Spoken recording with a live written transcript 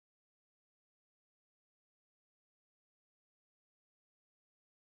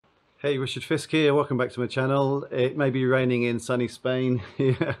Hey, Richard Fiske here, welcome back to my channel. It may be raining in sunny Spain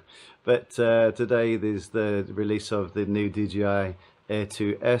here, but today there's the release of the new DJI Air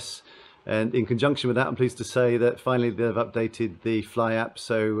 2S, and in conjunction with that I'm pleased to say that finally they've updated the Fly app,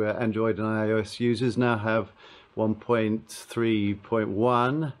 so Android and iOS users now have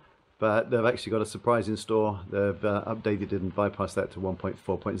 1.3.1, but they've actually got a surprise in store. They've updated and bypassed that to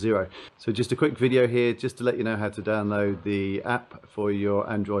 1.4.0. So just a quick video here just to let you know how to download the app for your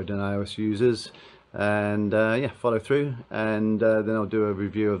Android and iOS users, and yeah, follow through, and then I'll do a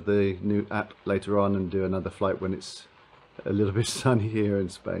review of the new app later on and do another flight when it's a little bit sunny here in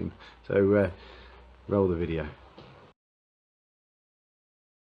Spain. So roll the video.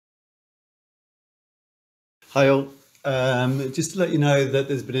 Hi all. Just to let you know that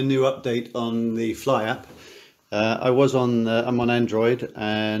there's been a new update on the Fly app. I'm on Android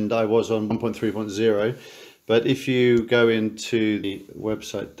and I was on 1.3.0, but if you go into the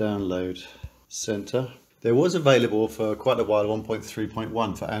website download center, there was available for quite a while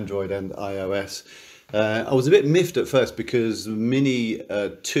 1.3.1 for Android and iOS. I was a bit miffed at first because Mini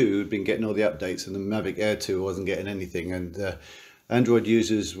 2 had been getting all the updates and the Mavic Air 2 wasn't getting anything, and Android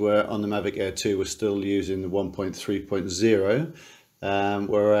users were on the Mavic Air 2 were still using the 1.3.0,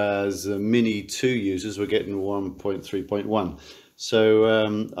 whereas the Mini 2 users were getting 1.3.1.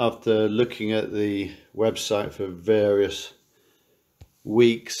 So after looking at the website for various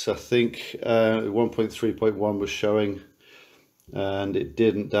weeks, I think 1.3.1 was showing, and it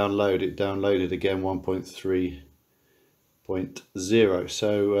didn't download. It downloaded again 1.3.0.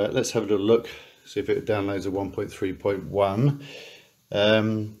 So let's have a little look, see if it downloads a 1.3.1.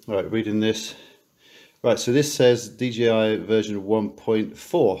 Right, reading this. Right, so this says DJI version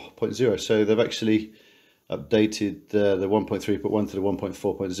 1.4.0. So they've actually updated the 1.3.1 to the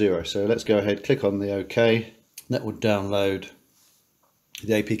 1.4.0. So let's go ahead, click on the OK. That will download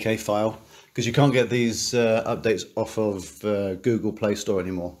the APK file, because you can't get these updates off of Google Play Store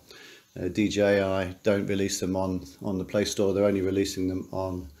anymore. DJI don't release them on the Play Store. They're only releasing them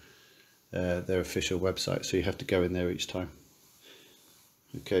on their official website, so you have to go in there each time.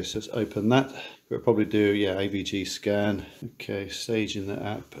 Okay, so let's open that. We'll probably do, yeah, AVG scan. Okay, stage in the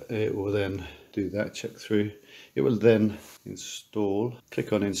app. It will then do that, check through. It will then install.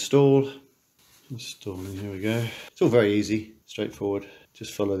 Click on install. Installing, here we go. It's all very easy, straightforward.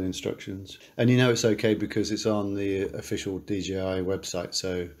 Just follow the instructions. And you know it's okay because it's on the official DJI website,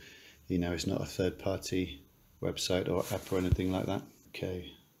 so you know it's not a third-party website or app or anything like that.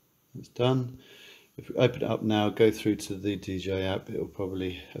 Okay, it's done. If we open it up now, go through to the DJI app, it will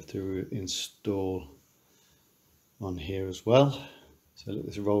probably have to install on here as well. So let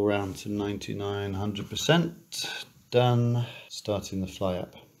this roll around to 99, 100%. Done. Starting the Fly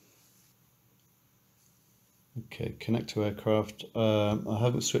app. Okay, connect to aircraft. I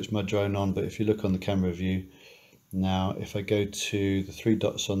haven't switched my drone on, but if you look on the camera view now, if I go to the three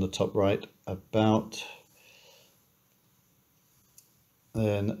dots on the top right, about,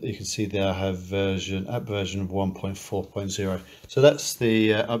 then you can see there I have app version of 1.4.0. So that's the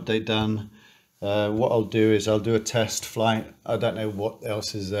update done. What I'll do is I'll do a test flight. I don't know what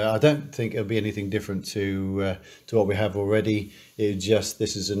else is there. I don't think it'll be anything different to what we have already.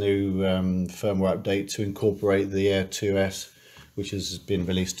 This is a new firmware update to incorporate the Air 2S, which has been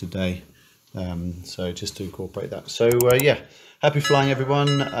released today. So just to incorporate that. So yeah, happy flying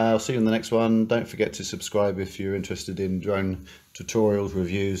everyone. I'll see you in the next one. Don't forget to subscribe if you're interested in drone tutorials,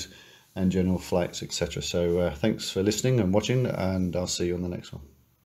 reviews and general flights, etc. So thanks for listening and watching, and I'll see you on the next one.